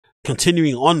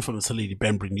continuing on from the Salehe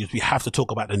Bembury news, we have to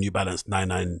talk about the New Balance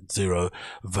 990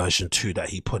 version 2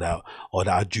 that he put out, or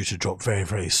that are due to drop very,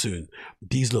 very soon.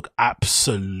 These look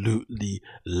absolutely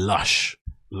lush,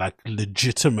 like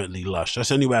legitimately lush. That's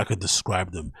the only way I could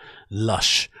describe them.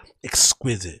 Lush,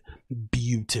 exquisite,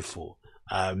 beautiful.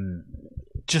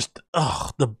 Just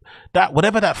that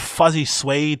whatever that fuzzy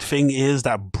suede thing is,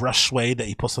 that brush suede that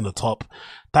he puts on the top,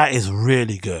 that is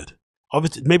really good.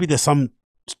 Obviously, maybe there's some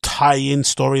tie-in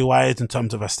story-wise in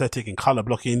terms of aesthetic and color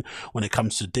blocking when it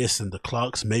comes to this and the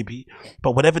Clarks, maybe,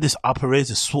 but whatever this upper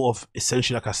is sort of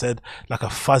essentially, like I said, like a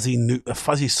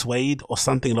fuzzy suede or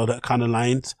something along that kind of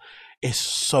lines. It's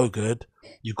so good.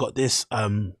 You've got this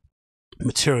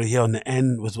material here on the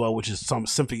end as well, which is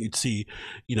something you'd see,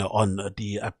 you know, on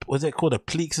the what's it called, the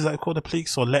pleats? Is that called the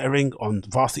pleats or lettering on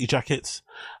varsity jackets?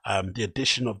 The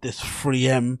addition of this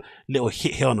 3M little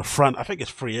hit here on the front, I think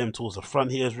it's 3M towards the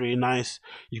front here, is really nice.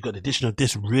 You've got the addition of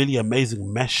this really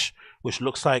amazing mesh, which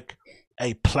looks like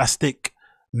a plastic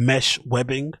mesh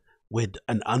webbing with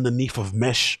an underneath of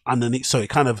mesh underneath, so it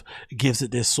kind of gives it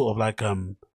this sort of like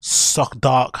sock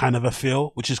dart kind of a feel,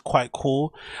 which is quite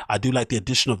cool. I do like the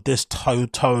addition of this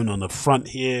tone on the front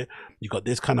here. You got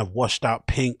this kind of washed out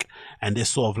pink and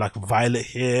this sort of like violet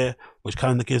here, which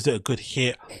kind of gives it a good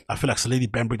hit. I feel like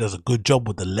Salehe Bembury does a good job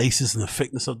with the laces and the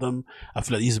thickness of them. I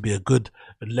feel like these would be a good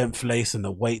length lace and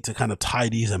the weight to kind of tie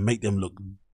these and make them look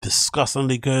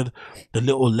disgustingly good. The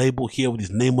little label here with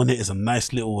his name on it is a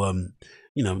nice little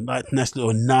you know, nice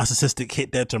little narcissistic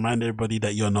hit there to remind everybody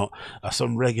that you're not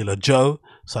some regular Joe.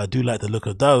 So I do like the look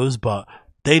of those, but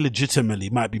they legitimately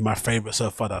might be my favorite so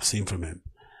far that I've seen from him,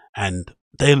 and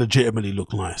they legitimately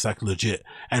look nice, like legit.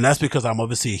 And that's because I'm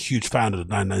obviously a huge fan of the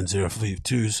 990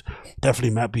 V2s.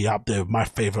 Definitely might be up there with my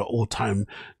favorite all-time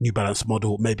New Balance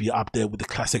model, maybe up there with the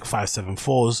classic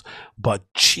 574s. But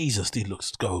Jesus, these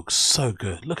looks go so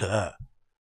good. Look at that.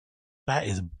 That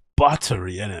is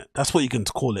buttery, isn't it? That's what you can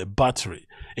call it, buttery.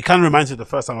 It kind of reminds me of the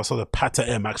first time I saw the Pata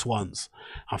Air Max 1s.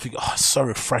 I'm thinking, oh, it's so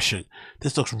refreshing.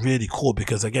 This looks really cool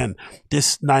because, again,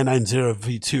 this 990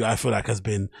 V2 I feel like has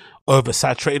been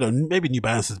oversaturated, or maybe New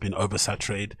Balance has been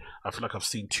oversaturated. I feel like I've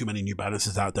seen too many New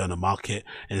Balances out there in the market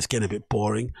and it's getting a bit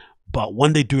boring. But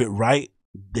when they do it right,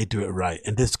 they do it right.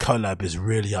 And this collab is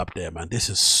really up there, man. This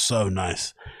is so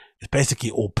nice. It's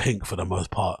basically all pink for the most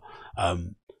part.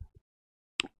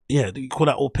 Yeah, you call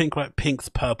that all pink, right? Pinks,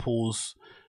 purples,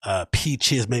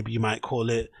 peaches, maybe you might call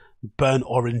it, burnt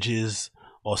oranges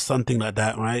or something like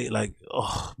that, right? Like,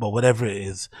 oh, but whatever it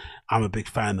is, I'm a big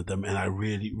fan of them and I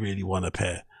really, really want a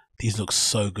pair. These look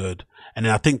so good. And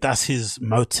then I think that's his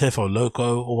motif or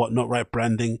logo or whatnot, right?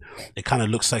 Branding. It kind of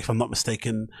looks like, if I'm not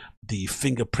mistaken, the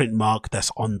fingerprint mark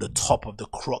that's on the top of the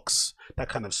Crocs, that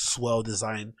kind of swirl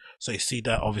design. So you see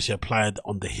that obviously applied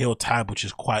on the heel tab, which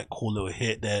is quite cool little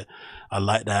hit there. I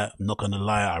like that. I'm not going to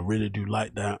lie, I really do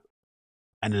like that.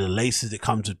 And then the laces, it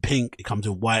comes with pink, it comes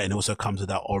with white, and it also comes with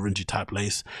that orangey type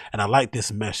lace. And I like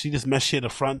this mesh. See this mesh here at the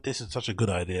front? This is such a good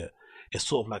idea. It's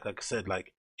sort of like I said,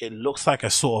 like, it looks like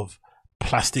a sort of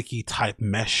plasticky type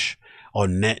mesh or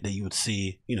net that you would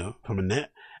see, you know, from a net.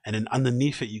 And then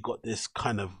underneath it, you got this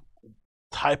kind of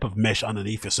type of mesh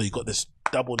underneath it. So you got this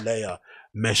double layer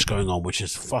mesh going on, which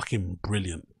is fucking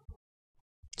brilliant.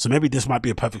 So maybe this might be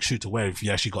a perfect shoe to wear if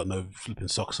you actually got no flipping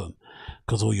socks on,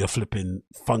 because all your flipping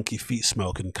funky feet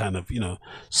smell can kind of, you know,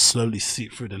 slowly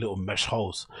seep through the little mesh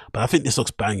holes. But I think this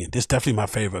looks banging. This is definitely my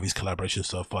favorite of his collaborations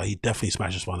so far. He definitely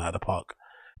smashes one out of the park.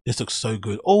 This looks so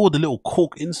good. Oh, the little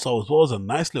cork insole as well is a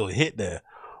nice little hit there.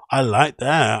 I like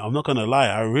that. I'm not gonna lie,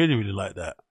 I really, really like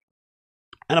that.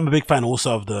 And I'm a big fan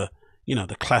also of the, you know,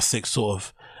 the classic sort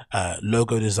of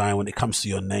logo design when it comes to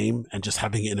your name, and just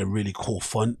having it in a really cool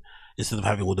font instead of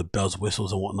having all the bells,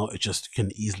 whistles and whatnot. It just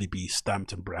can easily be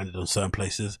stamped and branded on certain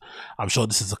places. I'm sure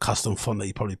this is a custom font that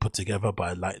you probably put together, but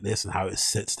I like this and how it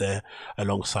sits there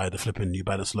alongside the flipping New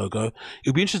Balance logo.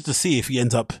 It'll be interesting to see if he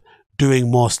ends up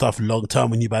doing more stuff long term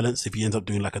with New Balance, if he ends up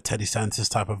doing like a Teddy Santis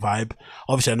type of vibe.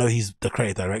 Obviously I know he's the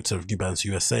creative director of New Balance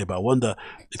USA, but I wonder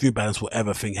if New Balance will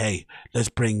ever think, hey, let's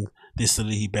bring this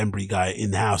Salehe Bembury guy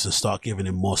in house and start giving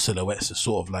him more silhouettes to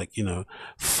sort of like, you know,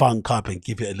 funk up and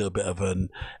give it a little bit of an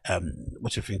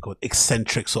what you think called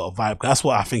eccentric sort of vibe. That's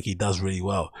what I think he does really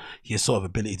well. He has sort of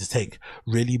ability to take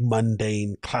really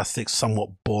mundane, classic, somewhat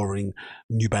boring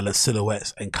New Balance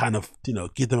silhouettes and kind of, you know,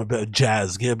 give them a bit of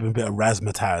jazz, give them a bit of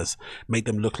razzmatazz, make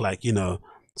them look like, you know,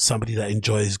 somebody that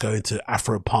enjoys going to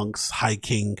Afro punks,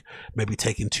 hiking, maybe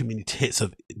taking too many hits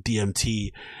of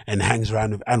DMT and hangs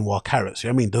around with Anwar Carrots. You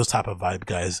know what I mean? Those type of vibe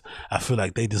guys, I feel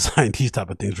like they design these type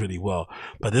of things really well.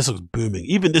 But this looks booming.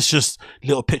 Even this just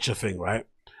little picture thing, right?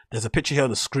 There's a picture here on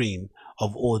the screen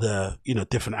of all the, you know,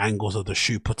 different angles of the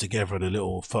shoe put together in a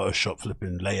little Photoshop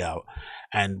flipping layout.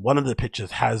 And one of the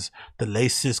pictures has the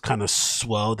laces kind of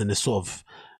swirled in this sort of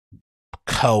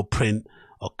curl print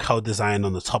or curl design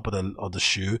on the top of the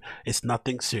shoe. It's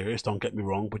nothing serious, don't get me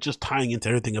wrong, but just tying into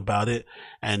everything about it,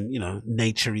 and you know,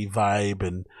 naturey vibe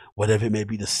and whatever it may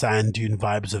be, the sand dune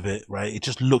vibes of it, right? It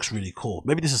just looks really cool.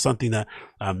 Maybe this is something that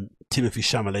Timothy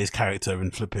Chalamet's character in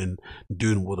flipping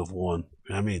Dune would have worn.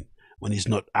 You know what I mean? When he's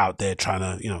not out there trying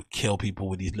to, you know, kill people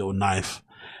with his little knife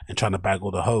and trying to bag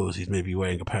all the hoes, he's maybe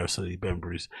wearing a pair of Salehe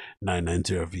Bembury's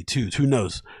 990 V2s. Who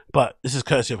knows? But this is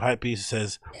courtesy of Hypebeast. It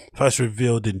says, first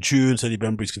revealed in June, Salehe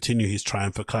Bembury's continue his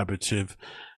triumph for collaborative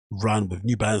run with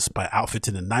New Balance by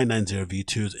outfitting the 990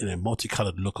 V2s in a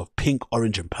multicolored look of pink,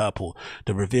 orange, and purple.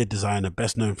 The revered designer,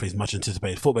 best known for his much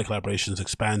anticipated footwear collaborations,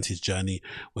 expands his journey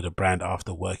with the brand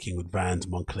after working with Vans,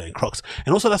 Moncler, and Crocs.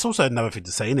 And also, that's also another thing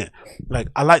to say, innit? Like,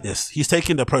 I like this. He's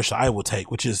taking the approach that I will take,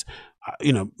 which is,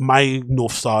 you know, my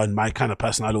North Star and my kind of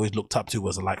person I'd always looked up to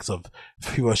was the likes of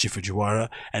Hiroshi Fujiwara,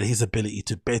 and his ability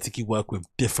to basically work with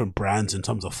different brands in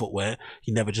terms of footwear.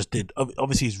 He never just did,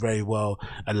 obviously he's very well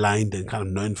aligned and kind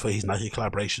of known for his Nike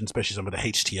collaborations, especially some of the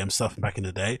HTM stuff back in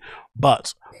the day.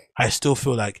 But I still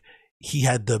feel like he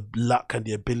had the luck and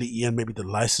the ability and maybe the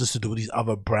license to do these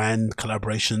other brand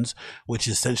collaborations, which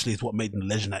essentially is what made him the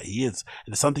legend that he is.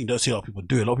 And it's something you don't see a lot of people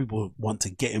do. A lot of people want to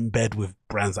get in bed with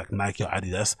brands like Nike or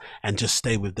Adidas and just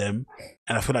stay with them.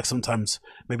 And I feel like sometimes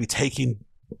maybe taking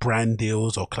brand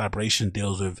deals or collaboration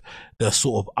deals with the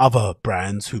sort of other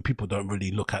brands who people don't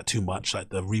really look at too much, like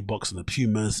the Reeboks and the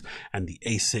Pumas and the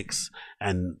Asics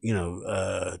and, you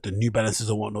know, the New Balances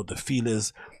and whatnot, the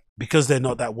Feelers, because they're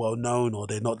not that well known or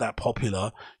they're not that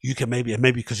popular, you can maybe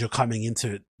because you're coming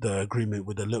into the agreement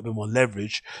with a little bit more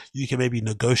leverage, you can maybe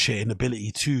negotiate an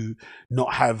ability to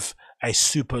not have a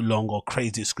super long or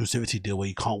crazy exclusivity deal where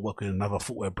you can't work with another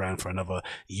footwear brand for another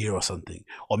year or something.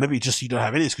 Or maybe just you don't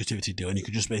have any exclusivity deal and you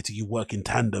can just basically work in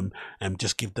tandem and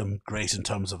just give them grace in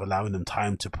terms of allowing them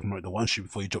time to promote the one shoe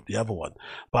before you drop the other one.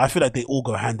 But I feel like they all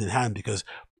go hand in hand, because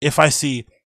if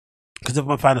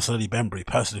I'm a fan of Salehe Bembury,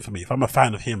 personally for me, if I'm a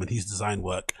fan of him and his design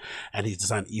work and his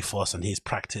design ethos and his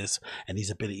practice and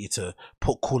his ability to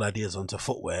put cool ideas onto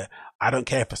footwear, I don't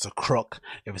care if it's a Croc,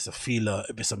 if it's a Fila,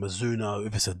 if it's a Mizuno,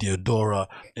 if it's a Diodora,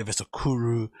 if it's a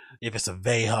Kuru, if it's a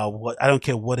Veja, I don't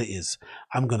care what it is.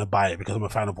 I'm going to buy it because I'm a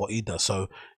fan of what he does. So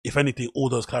if anything, all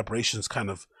those collaborations kind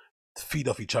of feed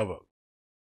off each other.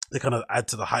 They kind of add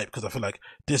to the hype, because I feel like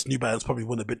this New Balance probably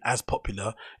wouldn't have been as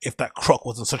popular if that Croc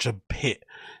wasn't such a hit,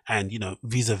 and you know,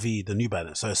 vis-a-vis the New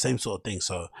Balance. So same sort of thing.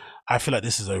 So I feel like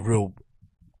this is a real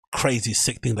crazy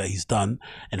sick thing that he's done,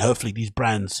 and hopefully these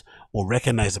brands will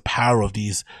recognize the power of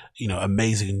these, you know,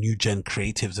 amazing new gen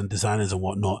creatives and designers and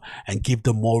whatnot, and give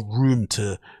them more room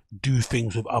to do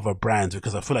things with other brands,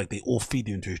 because I feel like they all feed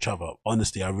into each other.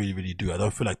 Honestly, I really do. I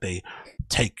don't feel like they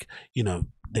take, you know,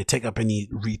 they take up any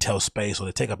retail space or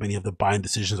they take up any of the buying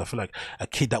decisions. I feel like a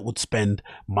kid that would spend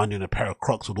money on a pair of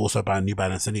Crocs would also buy a New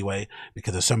Balance anyway,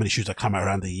 because there's so many shoes that come out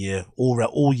around the year,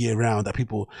 all year round, that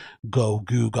people go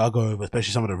over,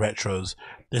 especially some of the retros.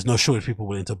 There's no shortage of people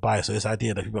willing to buy. So this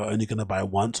idea that people are only going to buy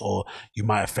once, or you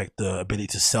might affect the ability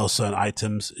to sell certain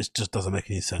items, it just doesn't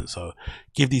make any sense. So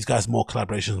give these guys more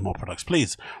collaborations, more products,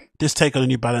 please. This take on a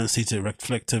New Balance sees a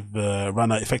reflective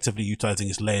runner effectively utilizing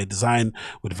its layered design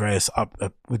with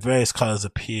various colors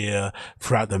appear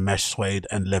throughout the mesh suede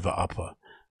and leather upper.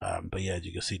 But yeah,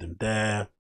 you can see them there.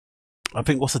 I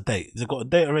think, what's the date? Has it got a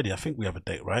date already? I think we have a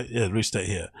date, right? Yeah, the release date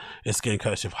here. It's getting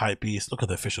courtesy of Hypebeast. Look at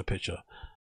the official picture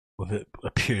with it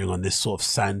appearing on this sort of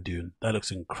sand dune. That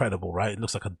looks incredible, right? It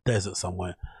looks like a desert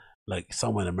somewhere, like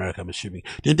somewhere in America, I'm assuming.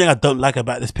 The only thing I don't like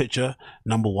about this picture,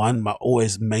 number one, my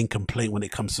always main complaint when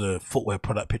it comes to footwear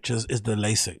product pictures, is the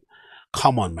lacing.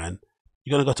 Come on, man.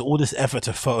 You're gonna go to all this effort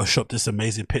to Photoshop this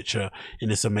amazing picture in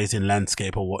this amazing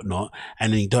landscape or whatnot,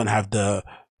 and then you don't have the,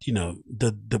 you know,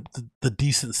 the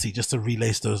decency just to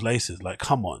relace those laces. Like,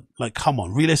 come on,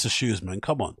 relace the shoes, man.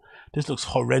 Come on, this looks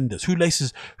horrendous.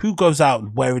 Who goes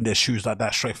out wearing their shoes like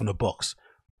that straight from the box?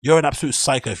 You're an absolute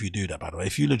psycho if you do that, by the way.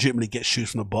 If you legitimately get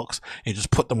shoes from the box and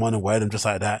just put them on and wear them just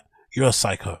like that, you're a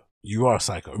psycho. You are a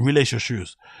psycho. Relace your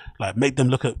shoes, like make them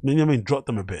look at, you know what I mean, drop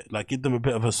them a bit, like give them a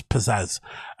bit of a pizzazz.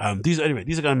 These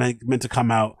are going to meant to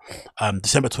come out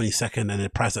December 22nd, and they're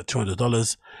priced at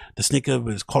 $200. The sneaker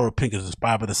with coral pink is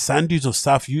inspired by the sand dunes of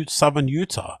southern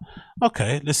Utah.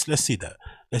 Okay, let's see that.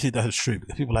 Let's see if that's true,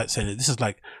 because people like saying it. This is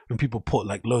like when people put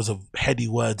like loads of heady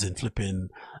words in flipping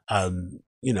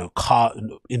you know,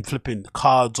 in flipping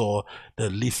cards or the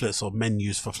leaflets or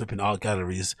menus for flipping art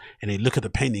galleries, and they look at the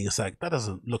painting, it's like, that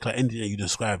doesn't look like anything that you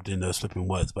described in those flipping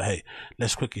words. But hey,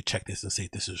 let's quickly check this and see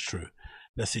if this is true.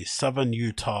 Let's see, Southern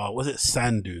Utah, was it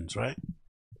sand dunes, right?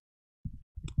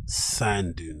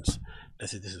 Sand dunes.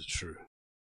 Let's see if this is true,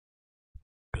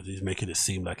 because he's making it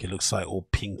seem like it looks like all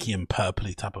pinky and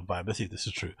purpley type of vibe. Let's see if this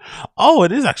is true. Oh,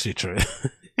 it is actually true.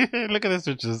 Look at this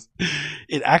pictures.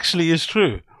 It actually is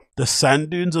true. The sand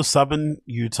dunes of southern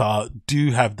Utah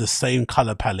do have the same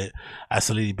color palette as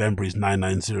Salehe Bembury's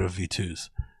 990 V2s.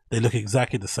 They look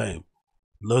exactly the same.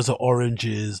 Loads of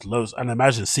oranges, loads, and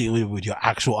imagine seeing it with your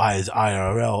actual eyes,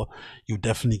 IRL, you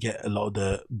definitely get a lot of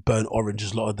the burnt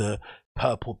oranges, a lot of the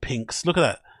purple pinks. Look at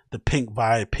that. The pink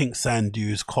vibe, pink sand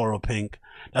dunes, coral pink.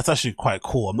 That's actually quite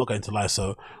cool. I'm not going to lie.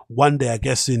 So one day, I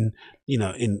guess in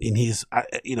his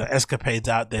escapades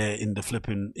out there in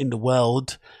the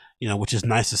world, which is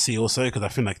nice to see also, because I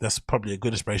feel like that's probably a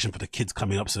good inspiration for the kids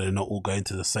coming up, so they're not all going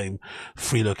to the same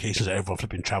free locations that everyone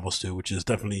flipping travels to, which is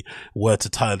definitely word to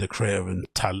Tyler, the creator, and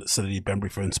Salehe Bembury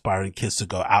for inspiring kids to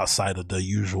go outside of the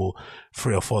usual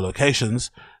 3 or 4 locations.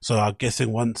 So I'm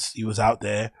guessing once he was out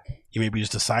there, he maybe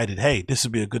just decided, hey, this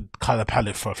would be a good color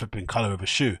palette for a flipping color of a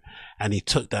shoe. And he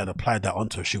took that and applied that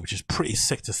onto a shoe, which is pretty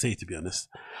sick to see, to be honest.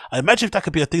 I imagine if that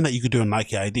could be a thing that you could do on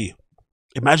Nike ID.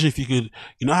 Imagine if you could,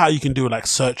 you know how you can do like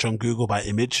search on Google by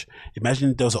image?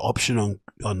 Imagine there was an option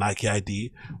on Nike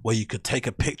ID where you could take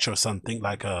a picture of something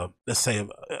like let's say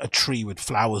a tree with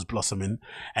flowers blossoming,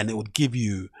 and it would give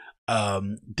you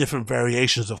different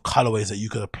variations of colorways that you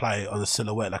could apply on a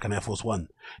silhouette, like an Air Force One.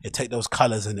 It'd take those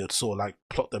colors and it'd sort of like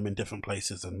plot them in different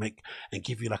places and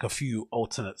give you like a few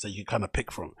alternates that you kind of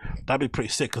pick from. That'd be pretty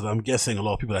sick, because I'm guessing a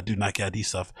lot of people that do Nike ID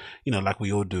stuff, like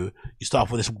we all do, you start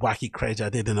off with this wacky crazy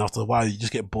idea, then after a while you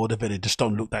just get bored of it. It just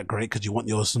don't look that great because you want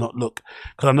yours to not look,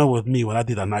 because I know with me, when I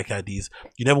did our Nike IDs,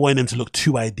 you never want them to look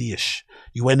too ID-ish.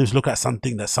 You want them to look at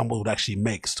something that someone would actually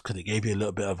make, because it gave you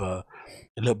a bit of an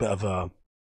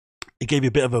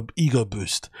ego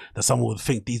boost, that someone would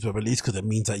think these were released, because it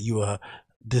means that you were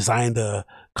designed a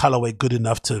colorway good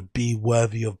enough to be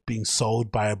worthy of being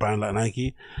sold by a brand like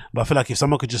Nike. But I feel like if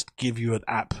someone could just give you an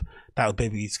app that would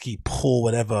basically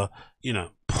pull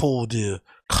pull the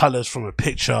colors from a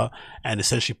picture and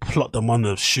essentially plot them on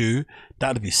the shoe,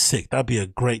 that would be sick. That'd be a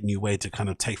great new way to kind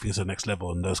of take things to the next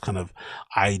level, and those kind of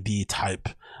ID type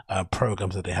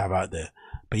programs that they have out there.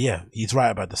 But yeah, he's right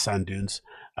about the sand dunes.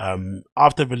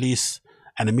 After release,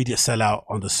 an immediate sellout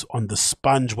on the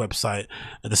Sponge website,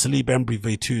 the Salehe Bembury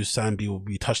V2 Sandby will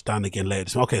be touched down again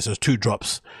later. Okay, so there's 2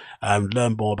 drops.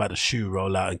 Learn more about the shoe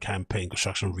rollout and campaign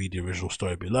construction. Read the original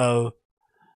story below.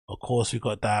 Of course, we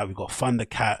got that. We got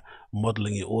Thundercat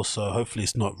modeling it also. Hopefully,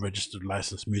 it's not registered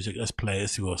licensed music. Let's play it.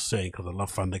 See what I was saying, because I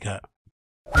love Thundercat.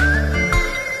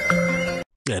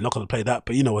 Yeah, not going to play that,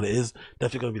 but you know what it is.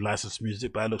 Definitely going to be licensed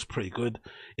music, but it looks pretty good.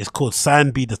 It's called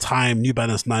Sandby the Time, New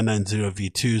Balance 990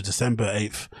 V2s, December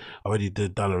 8th.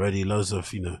 Done already. Loads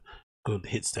of, good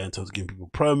hits there in terms of giving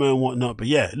people promo and whatnot. But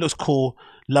yeah, it looks cool.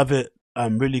 Love it.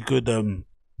 Really good.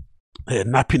 Yeah,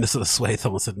 nappiness of the suede.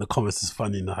 Someone said in the comments, is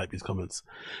funny in the Hypebeast comments.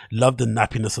 Love the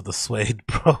nappiness of the suede,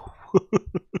 bro.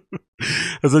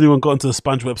 Has anyone gone to the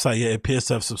Sponge website yet? It appears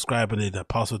to have subscribed and need a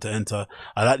password to enter.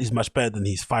 I like these much better than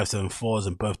these 574s,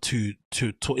 and both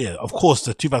yeah, of course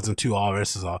the 2002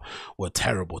 RSs were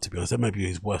terrible, to be honest. That may be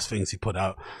his worst things he put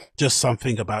out. Just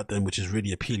something about them which is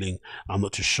really appealing. I'm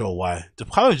not too sure why. The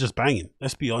color is just banging.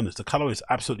 Let's be honest. The color is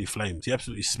absolutely flames. He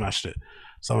absolutely smashed it.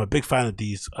 So I'm a big fan of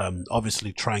these.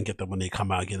 Obviously try and get them when they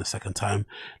come out again a second time.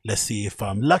 Let's see if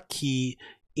I'm lucky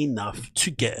enough to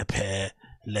get a pair.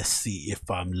 Let's see if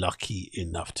I'm lucky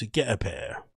enough to get a pair.